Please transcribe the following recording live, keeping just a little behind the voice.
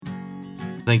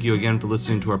Thank you again for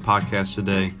listening to our podcast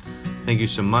today. Thank you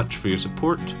so much for your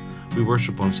support. We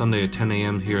worship on Sunday at 10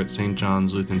 a.m. here at St.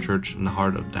 John's Lutheran Church in the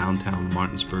heart of downtown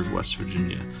Martinsburg, West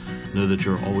Virginia. Know that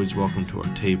you're always welcome to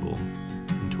our table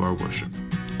and to our worship.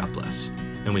 God bless.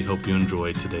 And we hope you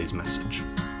enjoy today's message.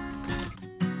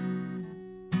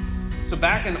 So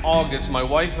back in August, my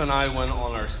wife and I went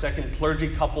on our second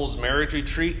clergy couples marriage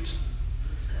retreat.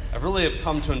 I really have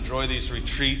come to enjoy these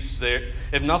retreats.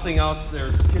 If nothing else,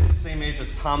 there's kids the same age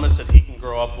as Thomas that he can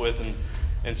grow up with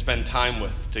and spend time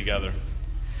with together.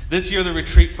 This year, the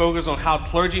retreat focused on how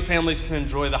clergy families can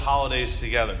enjoy the holidays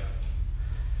together.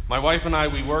 My wife and I,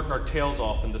 we work our tails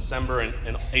off in December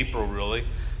and April, really.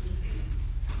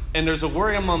 And there's a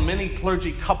worry among many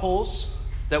clergy couples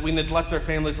that we neglect our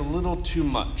families a little too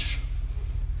much.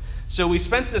 So we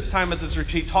spent this time at this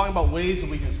retreat talking about ways that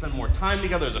we can spend more time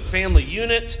together as a family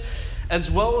unit, as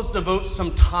well as devote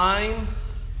some time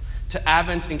to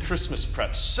Advent and Christmas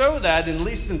prep, so that, at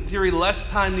least in theory, less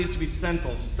time needs to be spent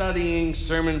on studying,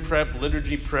 sermon prep,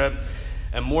 liturgy prep,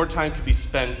 and more time could be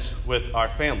spent with our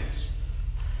families.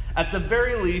 At the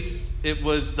very least, it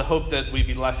was the hope that we'd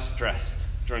be less stressed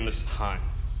during this time.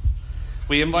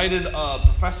 We invited a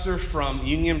professor from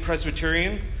Union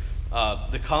Presbyterian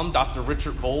to come, Dr.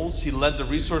 Richard Bowles. He led the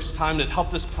resource time that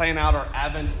helped us plan out our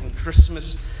Advent and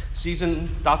Christmas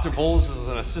season. Dr. Bowles is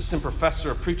an assistant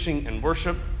professor of preaching and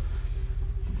worship.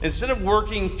 Instead of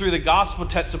working through the gospel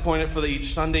text appointed for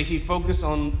each Sunday, he focused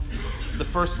on the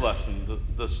first lesson,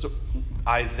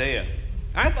 Isaiah.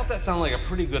 And I thought that sounded like a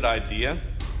pretty good idea.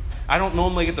 I don't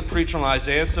normally get to preach on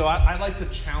Isaiah, so I like the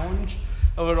challenge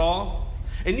of it all.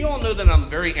 And you all know that I'm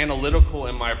very analytical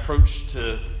in my approach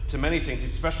to many things,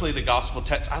 especially the gospel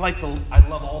text. I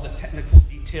love all the technical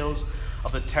details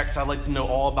of the text. I like to know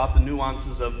all about the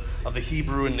nuances of the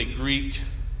Hebrew and the Greek.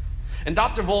 And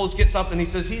Dr. Bowles gets up and he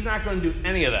says he's not going to do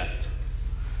any of that.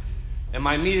 And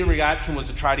my immediate reaction was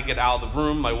to try to get out of the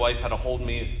room. My wife had to hold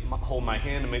my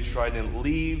hand to make sure I didn't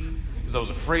leave because I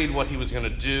was afraid what he was going to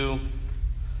do.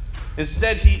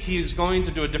 Instead, he was going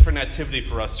to do a different activity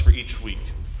for us for each week.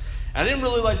 And I didn't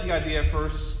really like the idea at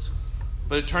first,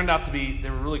 but it turned out they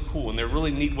were really cool, and they're really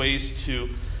neat ways to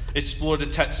explore the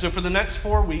text. So for the next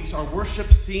 4 weeks, our worship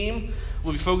theme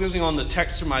will be focusing on the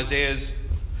text from Isaiah,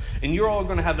 and you're all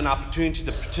going to have an opportunity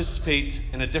to participate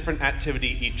in a different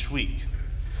activity each week.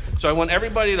 So I want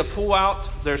everybody to pull out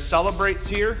their celebrates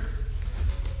here,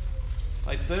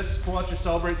 like this. Pull out your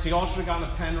celebrates. You all should have gotten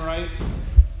a pen, right?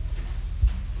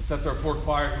 Except our poor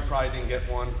choir who probably didn't get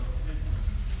one.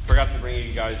 Forgot to bring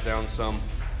you guys down some.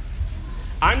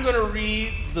 I'm going to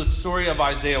read the story of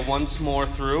Isaiah once more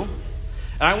through.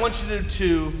 And I want you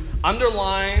to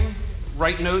underline,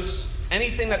 write notes,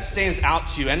 anything that stands out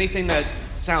to you, anything that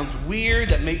sounds weird,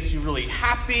 that makes you really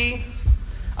happy.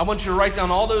 I want you to write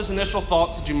down all those initial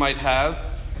thoughts that you might have.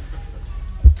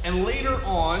 And later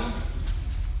on,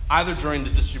 either during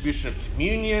the distribution of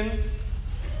communion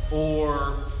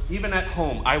or even at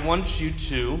home, I want you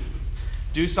to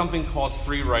do something called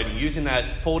free writing. Using that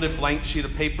folded blank sheet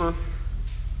of paper,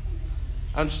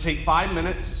 I'll just take 5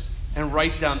 minutes and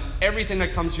write down everything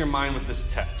that comes to your mind with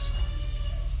this text.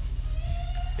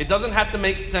 It doesn't have to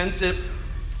make sense,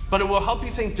 but it will help you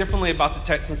think differently about the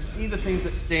text and see the things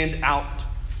that stand out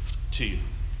to you.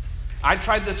 I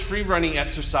tried this free writing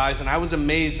exercise, and I was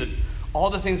amazed at all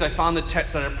the things I found in the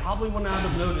text that I probably would not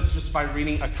have noticed just by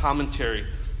reading a commentary.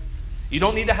 You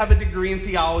don't need to have a degree in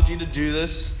theology to do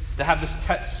this, to have this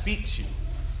text speak to you.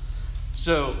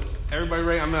 So, everybody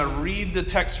ready? I'm going to read the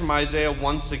text from Isaiah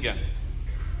once again.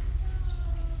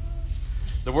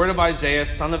 The word of Isaiah,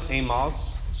 son of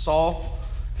Amos, Saul,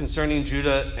 concerning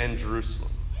Judah and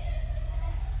Jerusalem.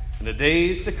 In the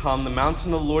days to come, the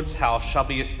mountain of the Lord's house shall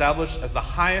be established as the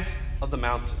highest of the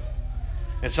mountain,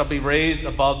 and shall be raised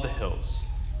above the hills.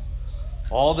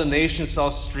 All the nations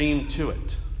shall stream to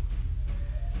it.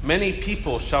 Many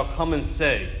people shall come and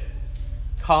say,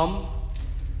 Come,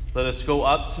 let us go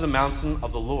up to the mountain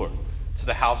of the Lord, to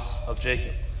the house of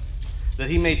Jacob, that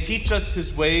he may teach us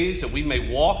his ways, that we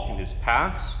may walk in his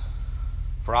paths.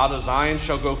 For out of Zion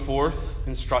shall go forth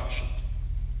instruction,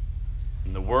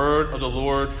 and the word of the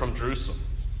Lord from Jerusalem.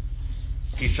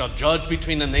 He shall judge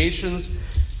between the nations,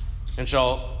 and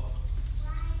shall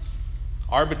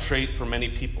arbitrate for many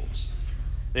peoples.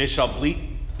 They shall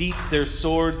beat their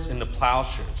swords into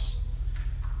plowshares,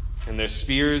 and their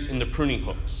spears into pruning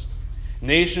hooks.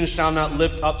 Nation shall not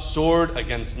lift up sword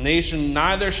against nation,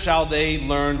 neither shall they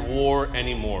learn war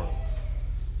anymore.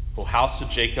 O house of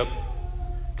Jacob,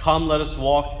 come, let us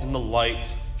walk in the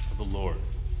light of the Lord.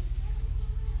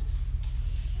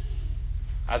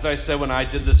 As I said when I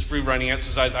did this free writing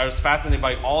exercise, I was fascinated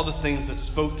by all the things that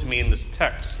spoke to me in this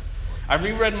text. I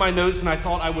reread my notes and I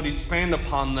thought I would expand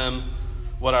upon them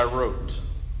what I wrote.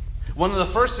 One of the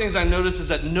first things I noticed is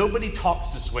that nobody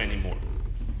talks this way anymore.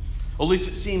 At least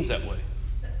it seems that way.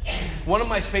 One of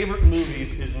my favorite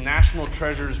movies is National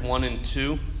Treasures 1 and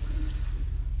 2.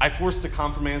 I force the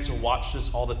confirmants to watch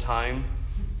this all the time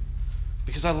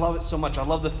because I love it so much. I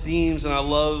love the themes and I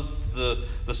love the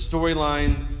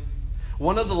storyline.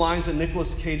 One of the lines that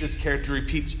Nicolas Cage's character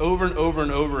repeats over and over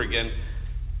and over again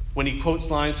when he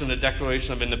quotes lines from the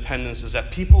Declaration of Independence is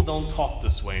that people don't talk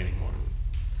this way anymore.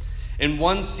 In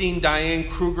one scene, Diane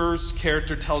Kruger's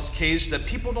character tells Cage that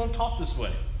people don't talk this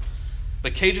way.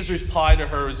 But Cage's reply to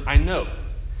her is, I know,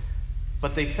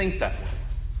 but they think that way.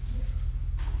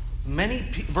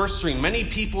 Verse 3, many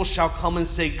people shall come and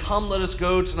say, come, let us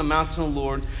go to the mountain of the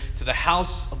Lord, to the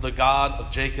house of the God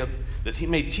of Jacob, that he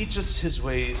may teach us his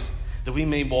ways, that we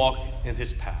may walk in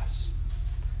his paths.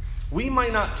 We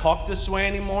might not talk this way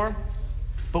anymore,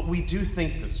 but we do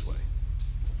think this way.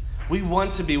 We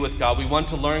want to be with God. We want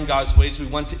to learn God's ways. We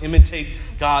want to imitate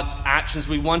God's actions.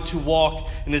 We want to walk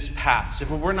in his paths.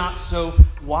 If we're not so,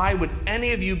 why would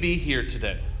any of you be here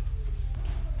today?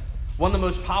 One of the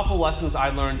most powerful lessons I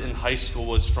learned in high school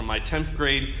was from my 10th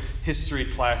grade history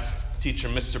class teacher,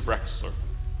 Mr. Brexler.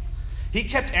 He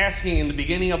kept asking in the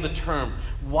beginning of the term,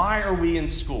 why are we in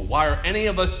school? Why are any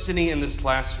of us sitting in this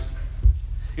classroom?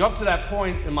 Up to that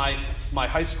point in my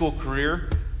high school career,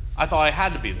 I thought I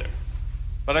had to be there.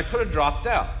 But I could have dropped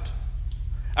out.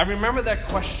 I remember that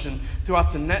question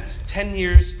throughout the next 10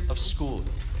 years of schooling.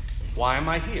 Why am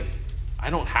I here? I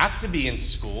don't have to be in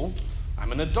school.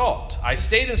 I'm an adult. I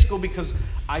stayed in school because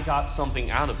I got something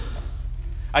out of it.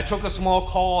 I took a small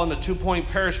call in the 2 Point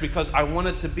Parish because I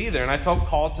wanted to be there and I felt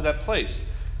called to that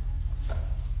place.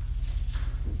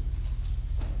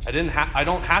 I didn't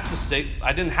have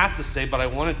to stay, but I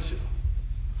wanted to.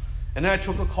 And then I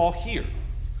took a call here.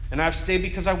 And I've stayed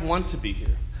because I want to be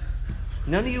here.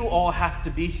 None of you all have to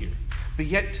be here, but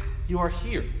yet you are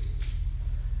here.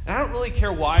 And I don't really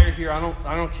care why you're here.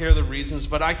 I don't care the reasons,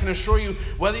 but I can assure you,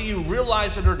 whether you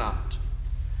realize it or not,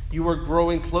 you are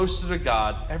growing closer to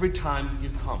God every time you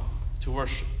come to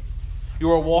worship.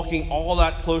 You are walking all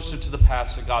that closer to the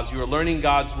paths of God. You are learning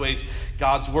God's ways,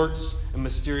 God's works in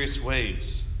mysterious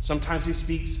ways. Sometimes he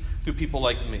speaks through people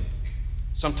like me.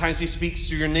 Sometimes he speaks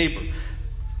through your neighbor.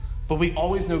 But we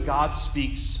always know God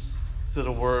speaks through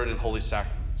the word and holy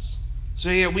sacraments. So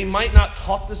yeah, we might not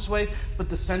talk this way, but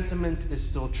the sentiment is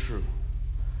still true.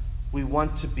 We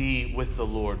want to be with the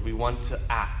Lord. We want to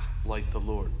act like the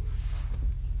Lord.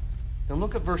 Now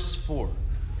look at verse 4.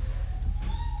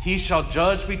 He shall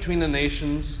judge between the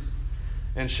nations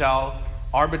and shall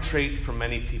arbitrate for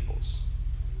many peoples.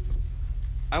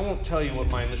 I won't tell you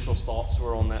what my initial thoughts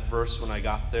were on that verse when I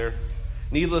got there.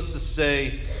 Needless to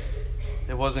say,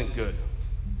 it wasn't good.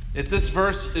 If this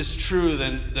verse is true,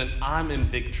 then I'm in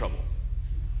big trouble.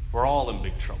 We're all in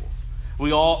big trouble.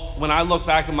 When I look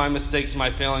back at my mistakes,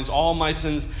 my failings, all my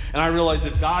sins, and I realize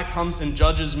if God comes and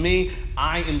judges me,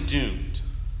 I am doomed.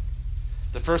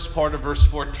 The first part of verse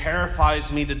 4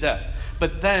 terrifies me to death.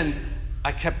 But then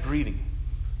I kept reading.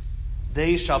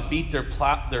 They shall beat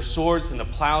their swords into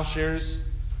plowshares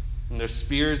and their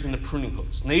spears into pruning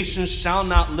hooks. Nation shall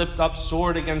not lift up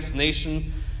sword against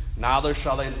nation, neither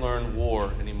shall they learn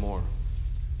war anymore.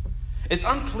 It's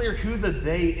unclear who the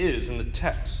they is in the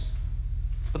text,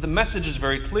 but the message is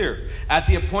very clear. At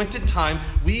the appointed time,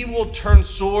 we will turn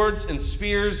swords and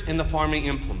spears into farming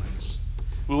implements.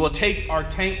 We will take our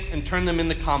tanks and turn them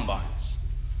into combines.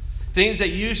 Things that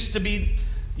used to be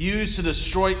used to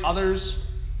destroy others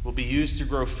will be used to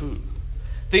grow food.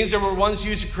 Things that were once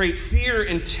used to create fear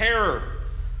and terror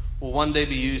will one day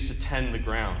be used to tend the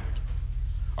ground.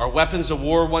 Our weapons of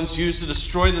war, once used to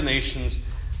destroy the nations,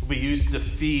 will be used to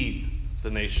feed the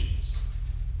nations.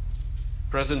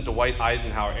 President Dwight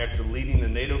Eisenhower, after leading the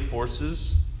NATO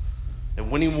forces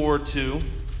and winning World War II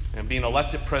and being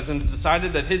elected president,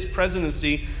 decided that his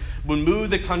presidency would move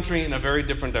the country in a very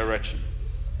different direction.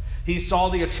 He saw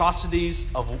the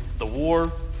atrocities of the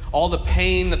war, all the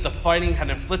pain that the fighting had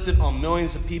inflicted on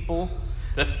millions of people,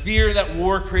 the fear that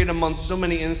war created among so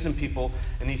many innocent people,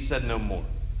 and he said no more.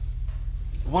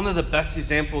 One of the best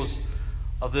examples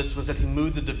of this was that he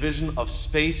moved the division of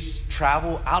space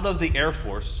travel out of the Air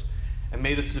Force and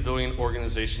made a civilian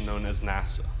organization known as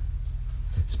NASA.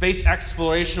 Space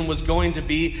exploration was going to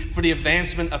be for the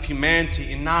advancement of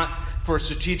humanity and not for a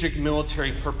strategic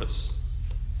military purpose.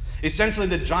 Essentially,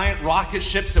 the giant rocket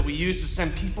ships that we use to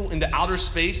send people into outer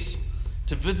space,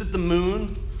 to visit the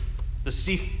moon, to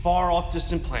see far off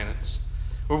distant planets,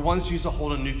 were once used to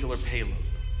hold a nuclear payload.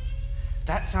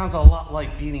 That sounds a lot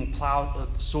like beating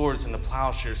swords into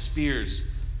plowshares, spears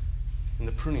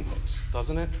into pruning hooks,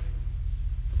 doesn't it?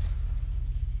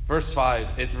 Verse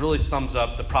 5, it really sums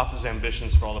up the prophet's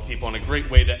ambitions for all the people, and a great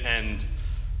way to end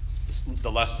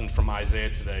the lesson from Isaiah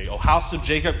today. O house of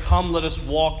Jacob, come, let us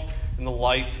walk in the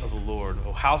light of the Lord.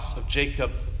 O house of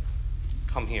Jacob,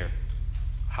 come here.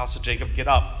 House of Jacob, get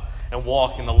up and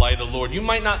walk in the light of the Lord. You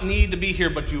might not need to be here,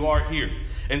 but you are here.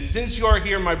 And since you are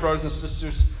here, my brothers and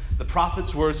sisters, the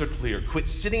prophet's words are clear. Quit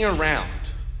sitting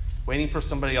around waiting for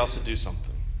somebody else to do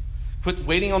something. Quit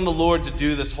waiting on the Lord to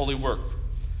do this holy work.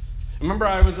 Remember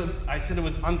I said it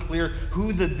was unclear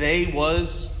who the they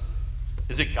was?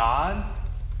 Is it God?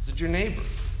 Is it your neighbor?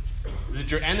 Is it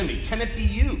your enemy? Can it be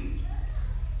you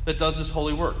that does this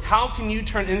holy work? How can you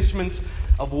turn instruments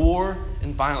of war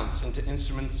and violence into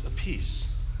instruments of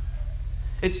peace?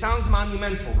 It sounds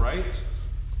monumental, right?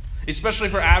 Especially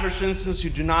for average citizens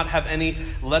who do not have any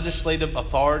legislative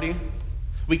authority.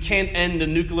 We can't end a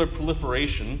nuclear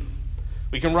proliferation.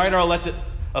 We can write our elected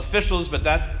officials, but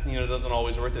that doesn't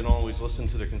always work. They don't always listen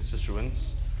to their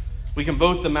constituents. We can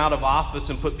vote them out of office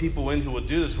and put people in who will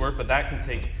do this work, but that can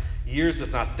take years,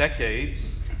 if not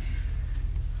decades.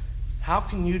 How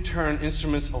can you turn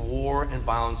instruments of war and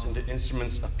violence into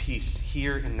instruments of peace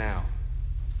here and now?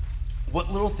 What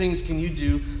little things can you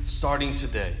do starting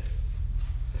today?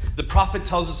 The prophet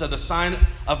tells us that a sign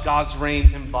of God's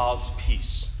reign involves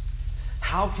peace.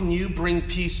 How can you bring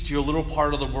peace to your little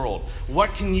part of the world?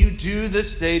 What can you do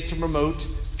this day to promote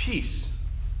peace?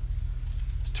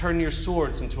 To turn your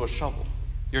swords into a shovel,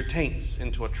 your tanks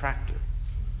into a tractor?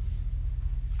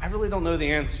 I really don't know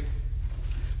the answer.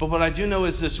 But what I do know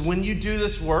is this: when you do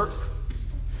this work,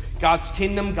 God's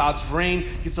kingdom, God's reign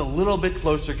gets a little bit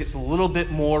closer, gets a little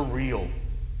bit more real.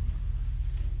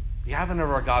 The advent of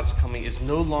our God's coming is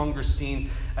no longer seen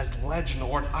as legend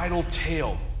or an idle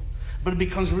tale, but it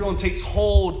becomes real and takes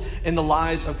hold in the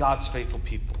lives of God's faithful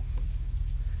people.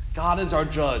 God is our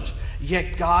judge,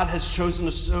 yet God has chosen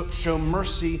to show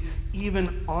mercy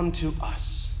even unto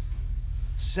us,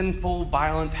 sinful,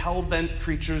 violent, hell-bent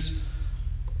creatures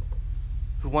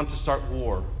who want to start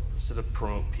war instead of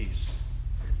promote peace.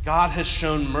 God has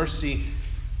shown mercy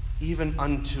even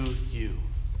unto you.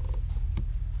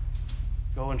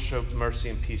 Go and show mercy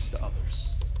and peace to others.